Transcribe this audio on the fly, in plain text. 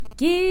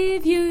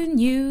Give you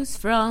news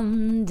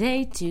from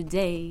day to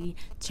day.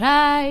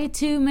 Try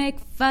to make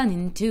fun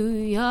into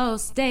your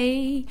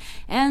stay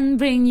and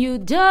bring you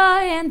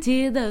joy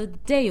until the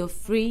day you're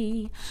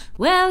free.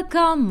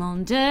 Welcome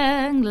on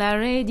Jungla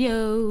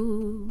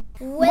Radio.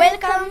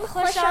 Welcome,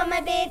 خوش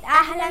آمدید,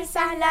 أهلا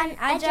سهلا,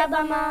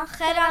 عجبا ما,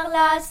 خير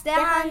أغلاس,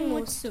 دهان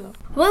موتسو.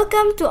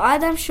 Welcome to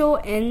Adam Show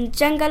in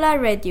Jungla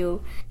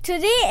Radio.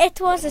 Today it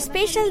was a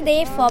special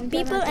day for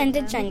people in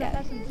the jungle.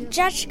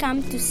 Just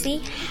come to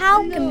see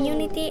how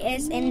community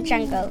is in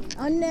jungle.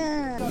 Oh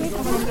no!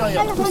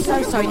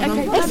 Sorry.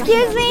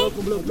 Excuse me.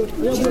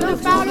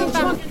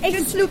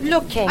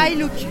 Look. I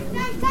look.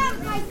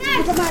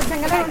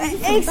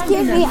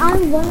 Excuse me,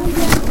 I'm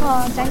volunteer for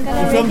Jungla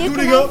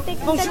Radio.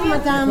 Bonjour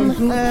madame.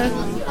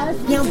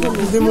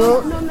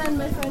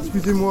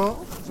 Excusez-moi,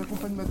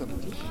 j'accompagne madame.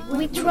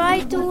 We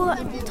tried to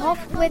talk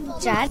with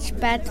judge,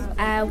 but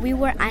we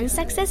were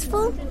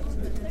unsuccessful.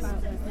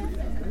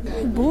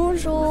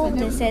 Bonjour,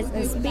 this is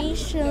a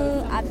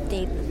special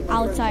update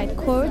outside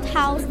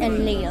courthouse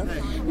in Lille.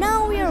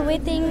 Now we are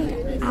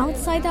waiting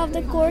outside of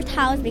the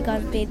courthouse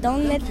because they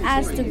don't let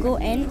us to go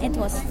in. It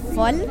was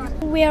full.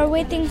 We are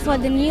waiting for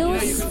the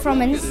news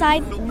from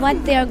inside,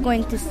 what they are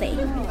going to say.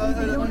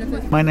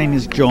 My name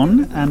is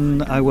John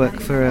and I work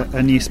for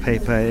a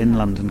newspaper in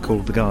London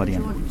called The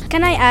Guardian.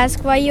 Can I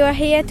ask why you are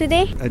here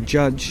today? A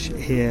judge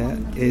here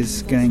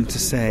is going to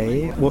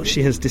say what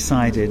she has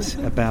decided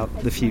about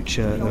the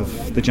future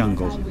of the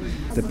jungle.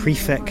 The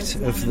prefect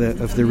of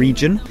the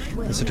region,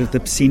 the sort of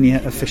the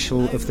senior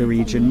official of the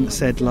region,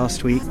 said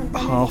last week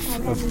half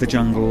of the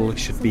jungle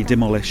should be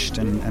demolished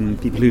and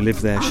people who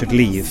live there should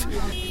leave.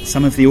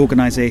 Some of the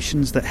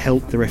organisations that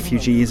help the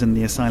refugees and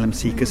the asylum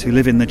seekers who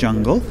live in the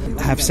jungle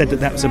have said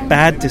that was a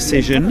bad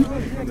decision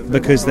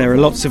because there are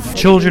lots of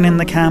children in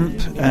the camp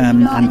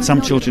and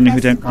some children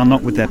who are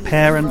not with their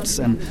parents,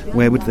 and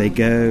where would they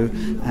go?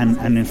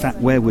 And in fact,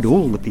 where would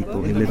all the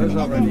people who live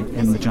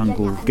in the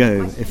jungle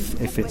go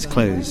if it's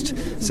closed?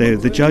 So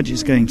the judge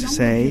is going to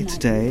say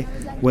today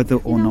whether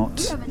or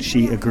not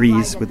she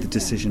agrees with the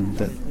decision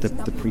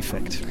that the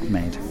prefect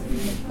made.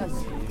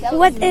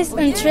 What is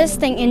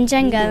interesting in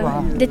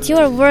jungle that you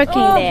are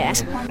working there?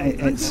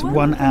 It's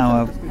 1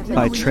 hour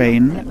by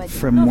train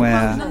from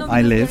where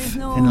I live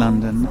in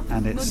London,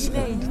 and it's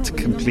a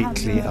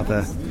completely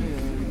other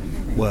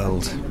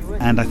world.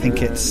 And I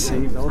think it's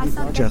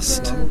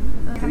just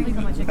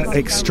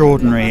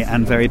extraordinary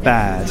and very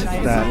bad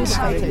that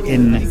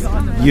in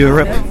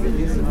Europe,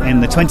 in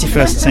the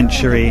 21st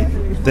century,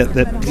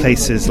 that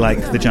places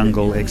like the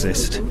jungle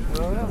exist.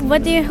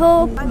 What do you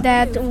hope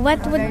what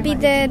would be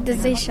the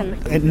decision?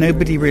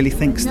 Nobody really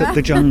thinks that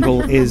the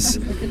jungle is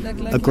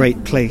a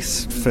great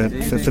place for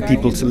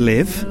people to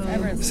live.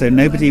 So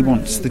nobody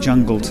wants the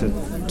jungle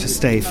to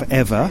stay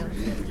forever.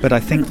 But I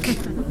think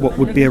what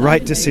would be a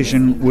right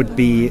decision would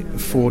be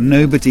for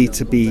nobody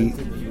to be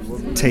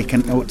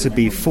taken or to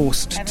be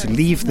forced to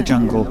leave the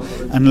jungle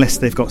unless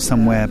they've got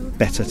somewhere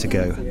better to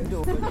go.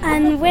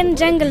 And when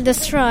jungle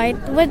destroyed,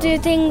 what do you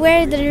think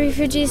where the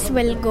refugees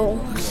will go?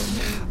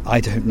 I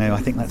don't know.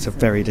 I think that's a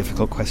very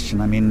difficult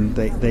question. I mean,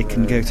 they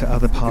can go to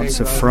other parts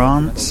of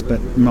France,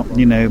 but not,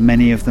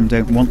 many of them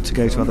don't want to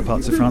go to other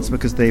parts of France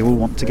because they all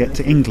want to get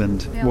to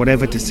England.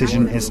 Whatever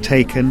decision is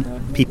taken,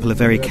 people are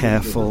very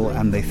careful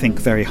and they think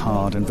very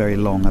hard and very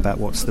long about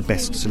what's the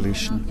best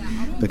solution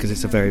because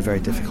it's a very, very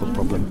difficult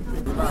problem.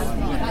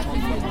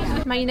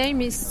 My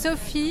name is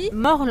Sophie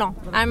Morland.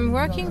 I'm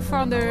working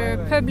for the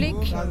public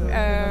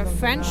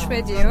French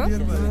radio,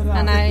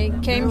 and I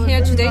came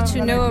here today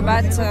to know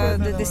about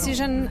the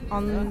decision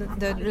on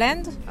the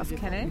land of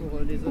Calais.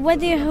 What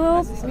do you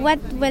hope? What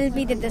will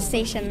be the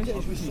decision?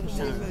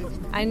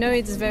 I know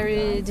it's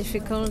very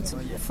difficult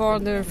for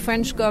the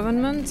French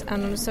government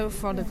and also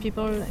for the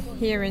people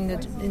here in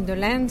the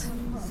land.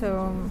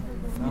 So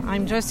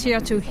I'm just here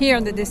to hear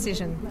the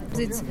decision.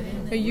 It's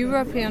a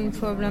European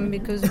problem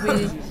because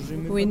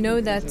we know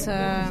that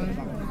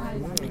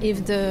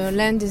if the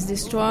land is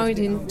destroyed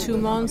in 2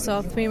 months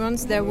or 3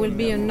 months, there will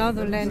be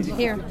another land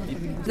here.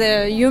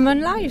 The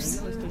human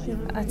lives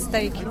at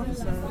stake.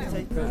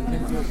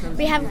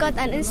 We have got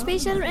an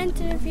special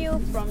interview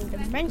from the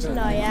French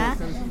lawyer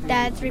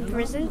that's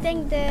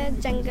representing the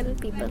jungle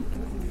people.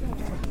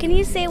 Can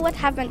you say what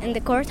happened in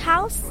the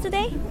courthouse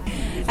today?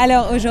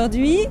 Alors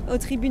aujourd'hui, au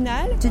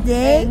tribunal,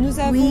 today nous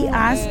avons we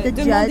asked the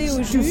demandé judge au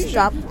to juge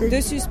stop the de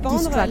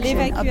suspendre destruction of the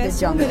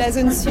l'évacuation de jungle. la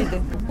zone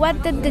sud.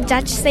 What did the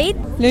judge say?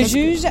 Le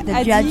juge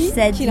a judge dit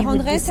said qu'il he would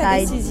rendrait sa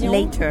decide décision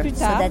later plus so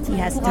tard that he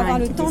has pour avoir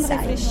time le to temps de decide.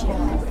 réfléchir.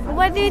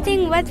 What do you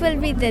think? What will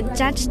be the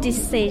judge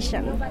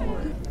decision?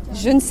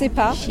 Je ne sais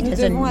pas. She Nous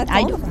doesn't. devons I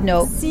attendre. don't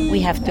know. Si,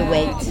 We have to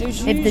wait. le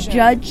If the juge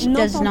judge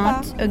does n'entend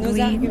not pas nos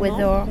agree with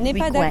arguments, our n'est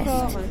pas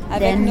d'accord request, avec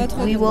then notre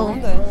we will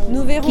demande,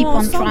 nous verrons keep on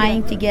ensemble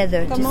trying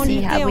together comment to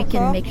see how lutter we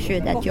can encore make sure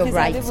that pour your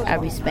préserver rights vos are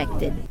droits.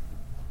 respected.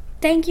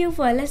 Thank you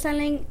for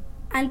listening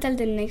Until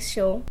the next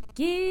show.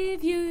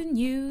 Give you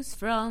news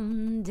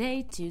from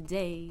day to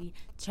day.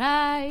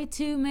 Try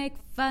to make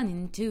fun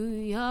into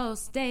your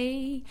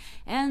stay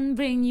and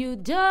bring you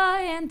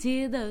joy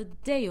until the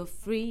day you're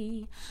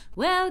free.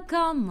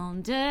 Welcome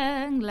on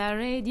Jungla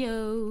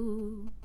Radio.